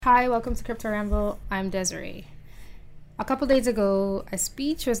Hi, welcome to Crypto Ramble. I'm Desiree. A couple days ago, a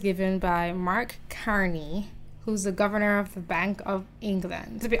speech was given by Mark Carney, who's the governor of the Bank of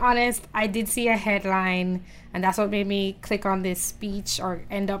England. To be honest, I did see a headline, and that's what made me click on this speech or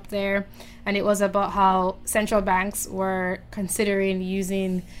end up there. And it was about how central banks were considering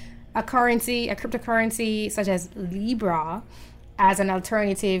using a currency, a cryptocurrency such as Libra, as an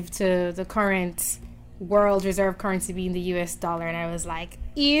alternative to the current world reserve currency being the US dollar. And I was like,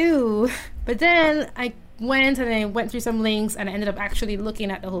 ew. But then I went through some links and I ended up actually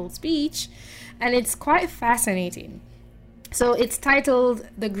looking at the whole speech, and it's quite fascinating. So it's titled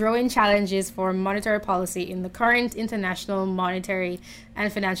The Growing Challenges for Monetary Policy in the Current International Monetary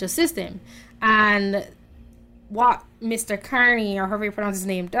and Financial System. And what Mr. Carney, or however you pronounce his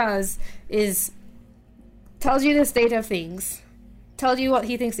name, does is tells you the state of things, tells you what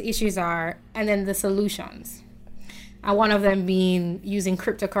he thinks the issues are, and then the solutions. And one of them being using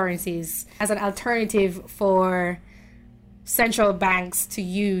cryptocurrencies as an alternative for central banks to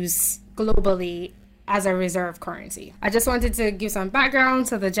use globally as a reserve currency. I just wanted to give some background.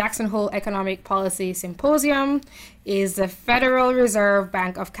 So the Jackson Hole Economic Policy Symposium is the Federal Reserve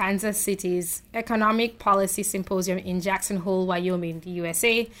Bank of Kansas City's economic policy symposium in Jackson Hole, Wyoming, the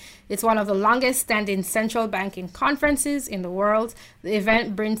USA. It's one of the longest standing central banking conferences in the world. The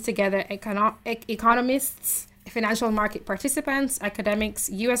event brings together economists, financial market participants, academics,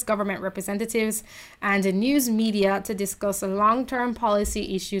 U.S. government representatives, and the news media to discuss the long-term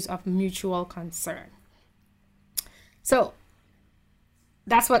policy issues of mutual concern. So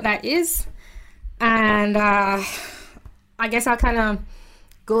that's what that is. And I guess I'll kind of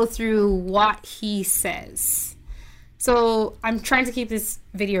go through what he says. So I'm trying to keep this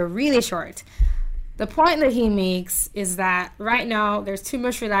video really short. The point that he makes is that right now there's too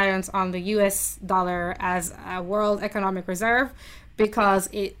much reliance on the US dollar as a world economic reserve because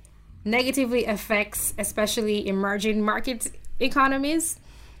it negatively affects especially emerging market economies.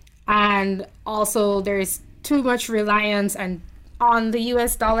 And also there's too much reliance on the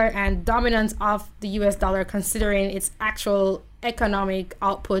US dollar and dominance of the US dollar considering its actual economic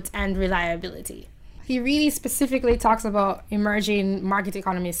output and reliability. He really specifically talks about emerging market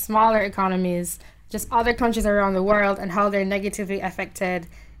economies, smaller economies, just other countries around the world, and how they're negatively affected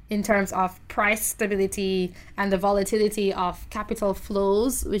in terms of price stability and the volatility of capital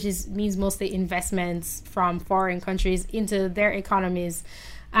flows, which means mostly investments from foreign countries into their economies,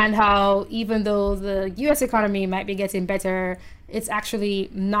 and how even though the US economy might be getting better, it's actually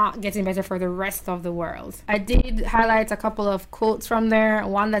not getting better for the rest of the world. I did highlight a couple of quotes from there.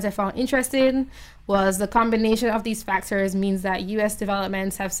 One that I found interesting was the combination of these factors means that US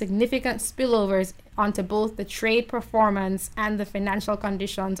developments have significant spillovers onto both the trade performance and the financial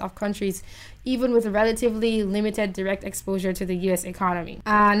conditions of countries, even with relatively limited direct exposure to the US economy.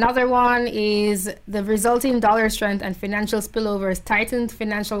 Another one is the resulting dollar strength and financial spillovers tightened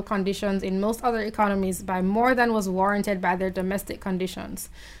financial conditions in most other economies by more than was warranted by their domestic conditions.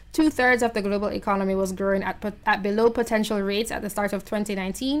 2/3 of the global economy was growing at below potential rates at the start of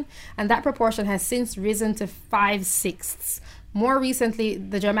 2019, and that proportion has since risen to 5/6. More recently,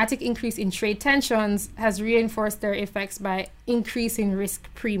 the dramatic increase in trade tensions has reinforced their effects by increasing risk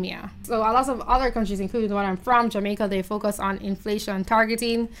premia. So a lot of other countries, including the one I'm from, Jamaica, they focus on inflation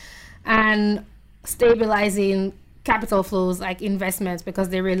targeting and stabilizing capital flows like investments because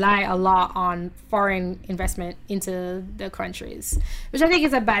they rely a lot on foreign investment into the countries, which I think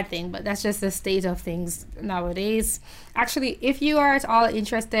is a bad thing, but that's just the state of things nowadays. Actually, if you are at all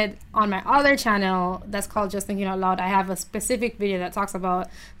interested, on my other channel that's called Just Thinking Out Loud, I have a specific video that talks about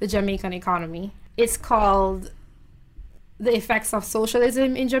the Jamaican economy. It's called The Effects of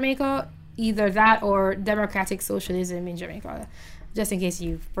Socialism in Jamaica, either that or Democratic Socialism in Jamaica, just in case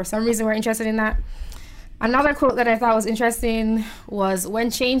you for some reason were interested in that. Another quote that I thought was interesting was,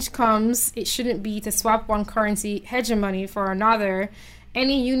 when change comes, it shouldn't be to swap one currency hegemony for another.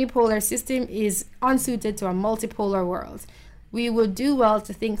 Any unipolar system is unsuited to a multipolar world. We would do well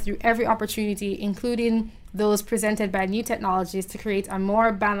to think through every opportunity, including those presented by new technologies, to create a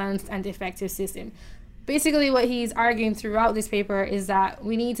more balanced and effective system. Basically, what he's arguing throughout this paper is that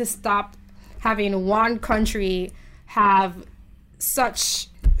we need to stop having one country have such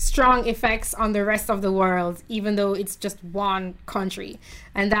strong effects on the rest of the world, even though it's just one country,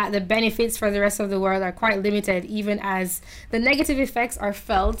 and that the benefits for the rest of the world are quite limited, even as the negative effects are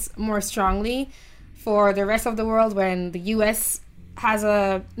felt more strongly for the rest of the world when the US has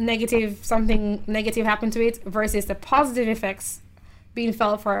something negative happen to it, versus the positive effects being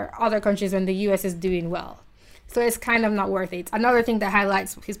felt for other countries when the US is doing well. So it's kind of not worth it. Another thing that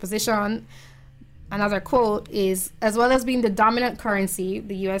highlights his position Another quote is, as well as being the dominant currency,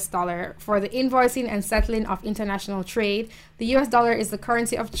 the US dollar, for the invoicing and settling of international trade, the US dollar is the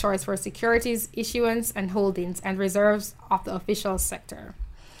currency of choice for securities issuance and holdings and reserves of the official sector.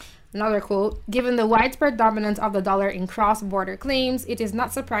 Another quote, given the widespread dominance of the dollar in cross-border claims, it is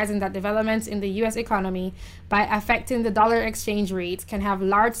not surprising that developments in the US economy, by affecting the dollar exchange rate, can have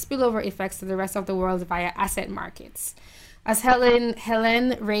large spillover effects to the rest of the world via asset markets. As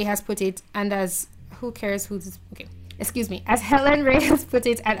Helen Ray has put it, and as as Helen Ray has put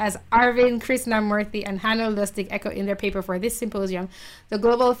it, and as Arvind Krishnamurthy and Hanu Lustig echo in their paper for this symposium, the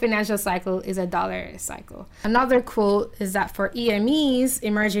global financial cycle is a dollar cycle. Another quote is that for EMEs,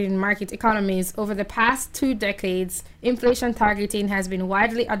 emerging market economies, over the past 2 decades, inflation targeting has been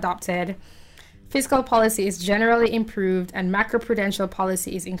widely adopted, fiscal policy is generally improved, and macroprudential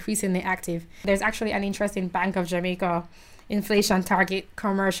policy is increasingly active. There's actually an interesting Bank of Jamaica inflation target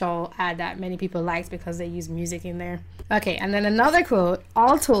commercial ad that many people liked because they use music in there. Okay, and then another quote,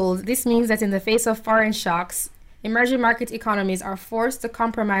 all told, this means that in the face of foreign shocks, emerging market economies are forced to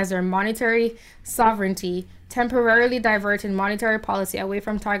compromise their monetary sovereignty, temporarily diverting monetary policy away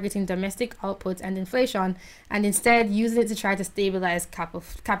from targeting domestic output and inflation, and instead using it to try to stabilize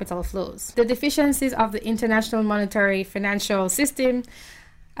capital flows. The deficiencies of the international monetary financial system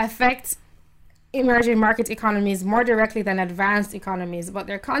affect emerging market economies more directly than advanced economies, but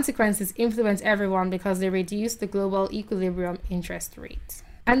their consequences influence everyone because they reduce the global equilibrium interest rate.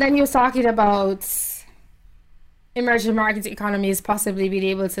 And then he was talking about emerging market economies possibly being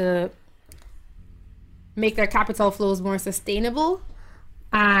able to make their capital flows more sustainable.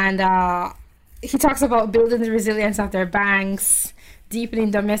 And he talks about building the resilience of their banks,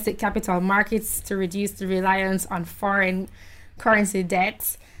 deepening domestic capital markets to reduce the reliance on foreign currency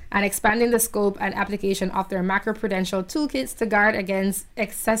debts, and expanding the scope and application of their macroprudential toolkits to guard against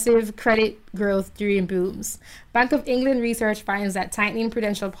excessive credit growth during booms. Bank of England research finds that tightening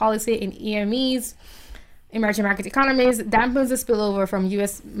prudential policy in EMEs, emerging market economies, dampens the spillover from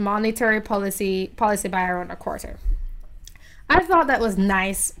US monetary policy by around a quarter. I thought that was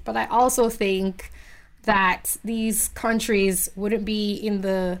nice, but I also think that these countries wouldn't be in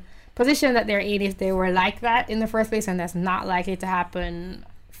the position that they're in if they were like that in the first place, and that's not likely to happen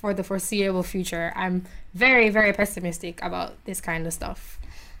for the foreseeable future. I'm very, very pessimistic about this kind of stuff,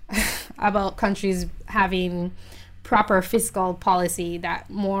 about countries having proper fiscal policy that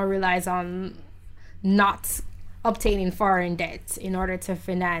more relies on not obtaining foreign debt in order to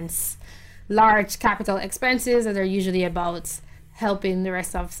finance large capital expenses that are usually about helping the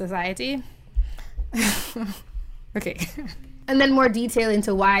rest of society. Okay. And then more detail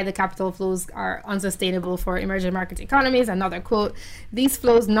into why the capital flows are unsustainable for emerging market economies. Another quote, these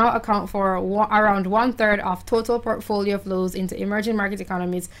flows now account for around 1/3 of total portfolio flows into emerging market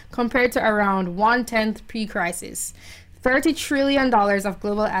economies compared to around 1/10 pre-crisis. $30 trillion of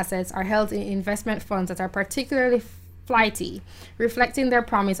global assets are held in investment funds that are particularly flighty, reflecting their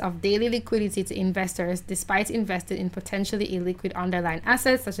promise of daily liquidity to investors despite investing in potentially illiquid underlying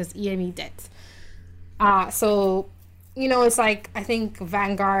assets such as EME debt. So it's like, I think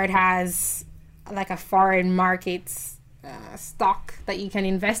Vanguard has like a foreign markets stock that you can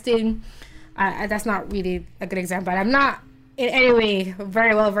invest in. That's not really a good example, but I'm not in any way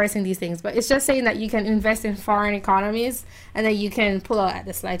very well versed in these things, but it's just saying that you can invest in foreign economies and then you can pull out at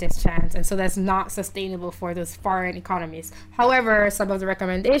the slightest chance, and so that's not sustainable for those foreign economies. However, some of the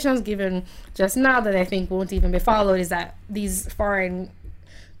recommendations given just now that I think won't even be followed is that these foreign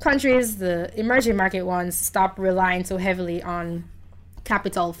countries, the emerging market ones, stop relying so heavily on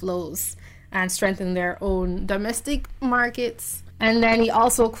capital flows and strengthen their own domestic markets. And then he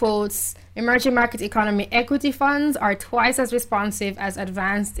also quotes, emerging market economy equity funds are twice as responsive as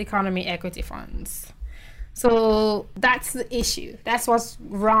advanced economy equity funds. So that's the issue. That's what's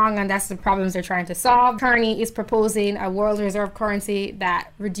wrong, and that's the problems they're trying to solve. Carney is proposing a world reserve currency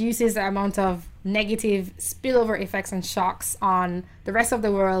that reduces the amount of negative spillover effects and shocks on the rest of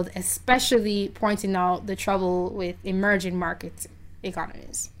the world, especially pointing out the trouble with emerging market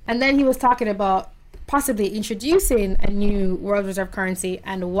economies. And then he was talking about possibly introducing a new world reserve currency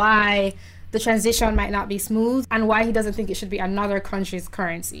and why the transition might not be smooth and why he doesn't think it should be another country's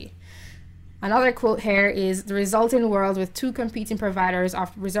currency. Another quote here is, the resulting world with 2 competing providers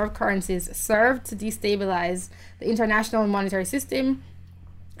of reserve currencies served to destabilize the international monetary system,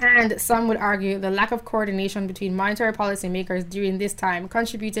 and some would argue the lack of coordination between monetary policy makers during this time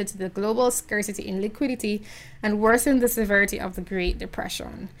contributed to the global scarcity in liquidity and worsened the severity of the Great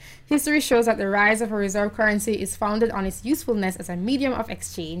Depression. History shows that the rise of a reserve currency is founded on its usefulness as a medium of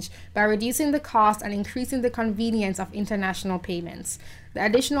exchange by reducing the cost and increasing the convenience of international payments. The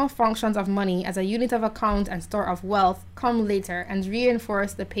additional functions of money as a unit of account and store of wealth come later and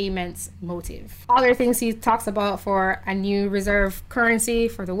reinforce the payment's motive. Other things he talks about for a new reserve currency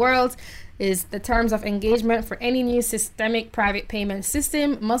for the world is the terms of engagement for any new systemic private payment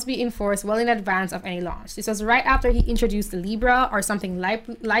system must be enforced well in advance of any launch. This was right after he introduced the Libra or something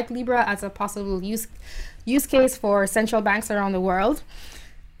like Libra as a possible use case for central banks around the world.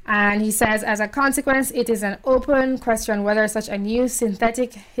 And he says, as a consequence, it is an open question whether such a new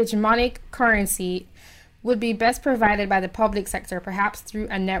synthetic hegemonic currency would be best provided by the public sector, perhaps through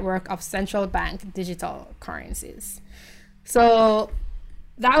a network of central bank digital currencies. So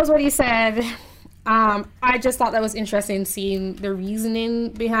that was what he said. I just thought that was interesting, seeing the reasoning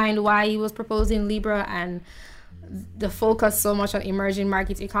behind why he was proposing Libra and the focus so much on emerging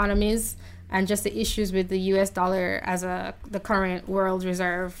market economies and just the issues with the US dollar as the current world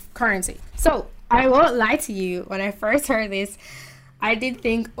reserve currency. So I won't lie to you, when I first heard this, I did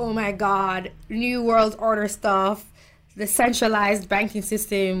think, oh my God, new world order stuff. The centralized banking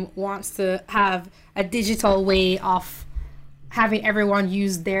system wants to have a digital way of having everyone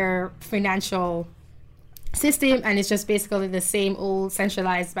use their financial system, and it's just basically the same old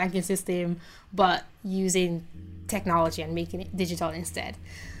centralized banking system, but using technology and making it digital instead.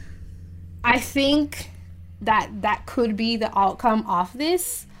 I think that could be the outcome of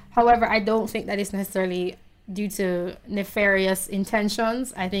this. However, I don't think that it's necessarily due to nefarious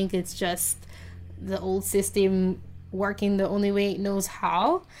intentions. I think it's just the old system working the only way it knows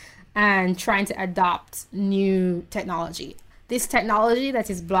how and trying to adopt new technology. This technology that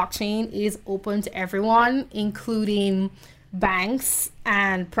is blockchain is open to everyone, including banks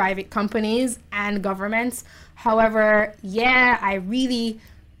and private companies and governments. However, yeah, I really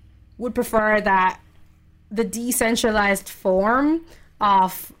would prefer that the decentralized form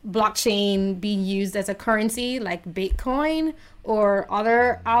of blockchain being used as a currency like Bitcoin or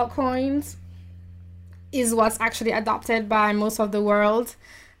other altcoins is what's actually adopted by most of the world,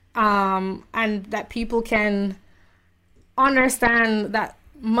 and that people can understand that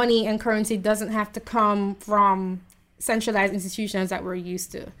money and currency doesn't have to come from centralized institutions that we're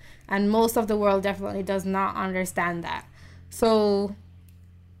used to. And most of the world definitely does not understand that. So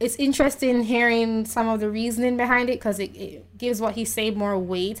it's interesting hearing some of the reasoning behind it, because it gives what he said more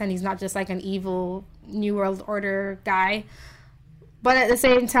weight, and he's not just like an evil New World Order guy. But at the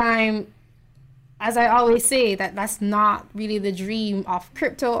same time, as I always say, that's not really the dream of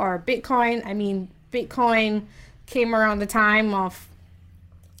crypto or Bitcoin. I mean, Bitcoin came around the time of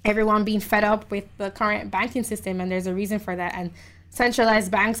everyone being fed up with the current banking system, and there's a reason for that. And centralized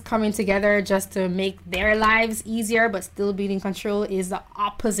banks coming together just to make their lives easier but still being in control is the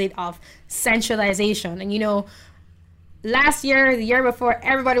opposite of centralization. And you know, last year, the year before,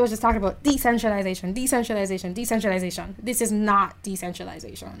 everybody was just talking about decentralization. This is not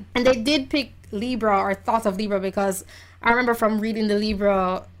decentralization. And they did pick Libra, or thought of Libra, because I remember from reading the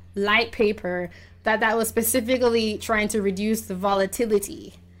Libra light paper that was specifically trying to reduce the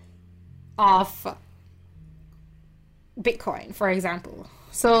volatility of Bitcoin, for example.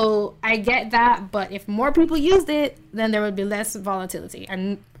 So I get that, but if more people used it, then there would be less volatility.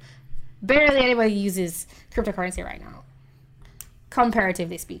 And barely anybody uses cryptocurrency right now,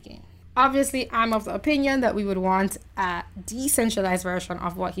 comparatively speaking. Obviously, I'm of the opinion that we would want a decentralized version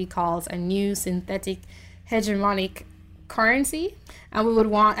of what he calls a new synthetic hegemonic currency, and we would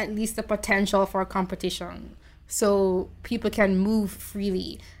want at least the potential for competition so people can move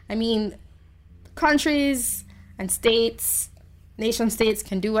freely. I mean, countries and states, nation states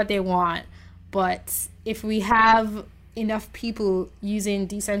can do what they want, but if we have enough people using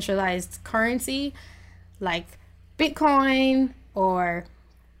decentralized currency like Bitcoin, or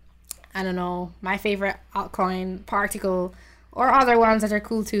I don't know, my favorite altcoin, Particle, or other ones that are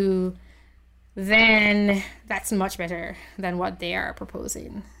cool too, then that's much better than what they are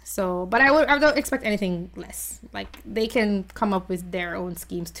proposing. So, but I don't expect anything less. Like, they can come up with their own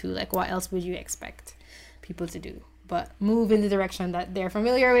schemes too. Like, what else would you expect people to do but move in the direction that they're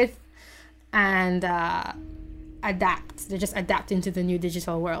familiar with and adapt. They're just adapting to the new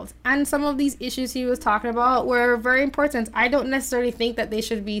digital world. And some of these issues he was talking about were very important. I don't necessarily think that they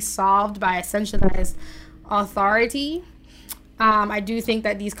should be solved by a centralized authority. I do think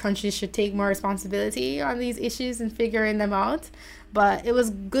that these countries should take more responsibility on these issues and figuring them out. But it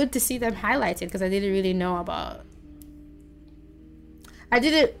was good to see them highlighted, because I didn't really know about.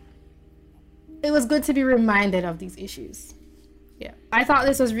 It was good to be reminded of these issues. Yeah, I thought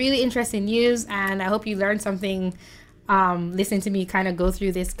this was really interesting news, and I hope you learned something listening to me kind of go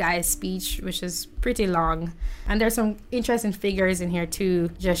through this guy's speech, which is pretty long. And there's some interesting figures in here too,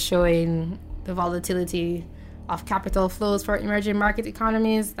 just showing the volatility of capital flows for emerging market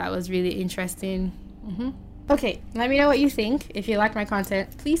economies. That was really interesting. Okay, let me know what you think. If you like my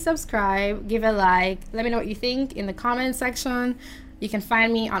content, please subscribe, give a like. Let me know what you think in the comments section. You can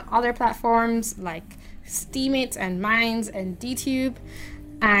find me on other platforms like Steemit and Minds and DTube.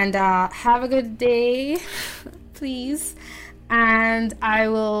 And have a good day, please. And I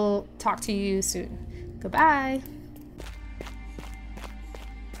will talk to you soon. Goodbye.